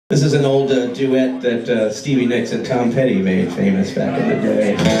This is an old duet that Stevie Nicks and Tom Petty made famous back in the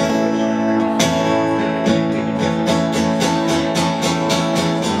day.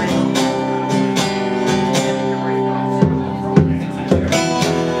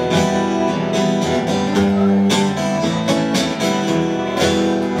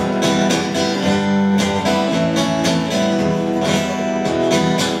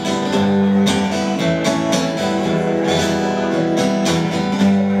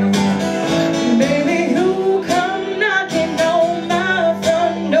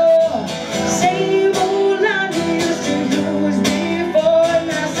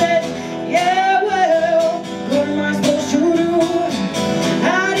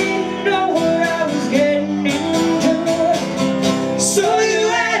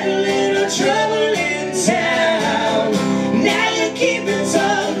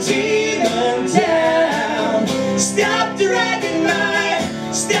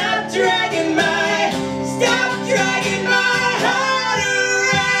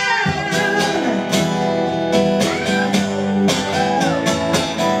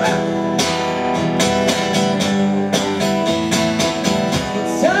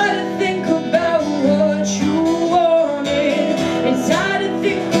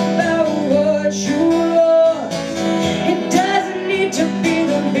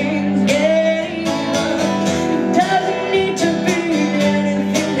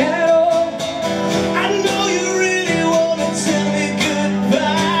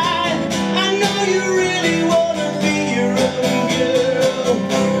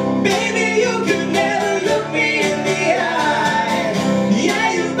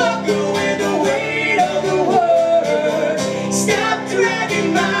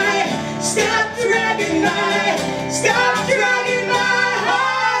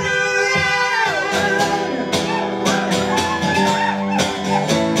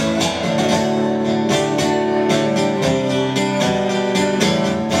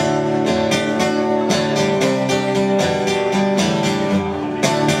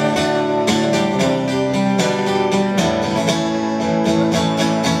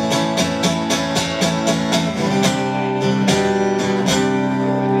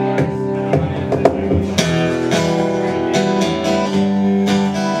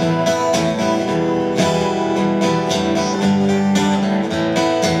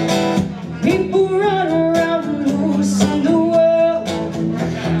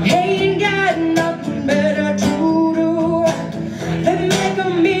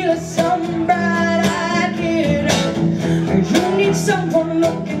 Someone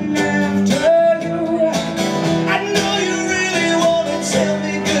looking after you. I know you really wanna tell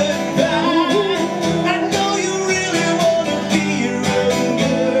me goodbye. I know you really wanna be your own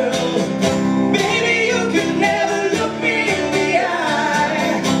girl. Baby, you could never look me in the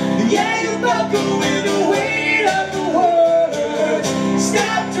eye. Yeah, you buckle with the weight of the world.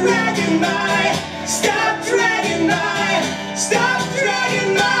 Stop dragging my heart around.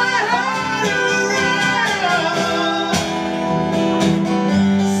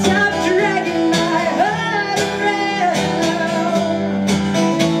 Stop dragging my heart around.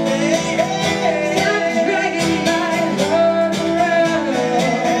 Stop dragging my heart around.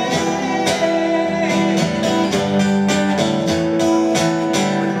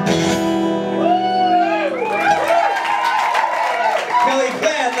 Kelley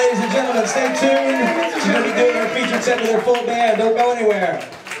Plante, ladies and gentlemen, stay tuned. She's going to be doing her featured set with her full band. Don't go anywhere.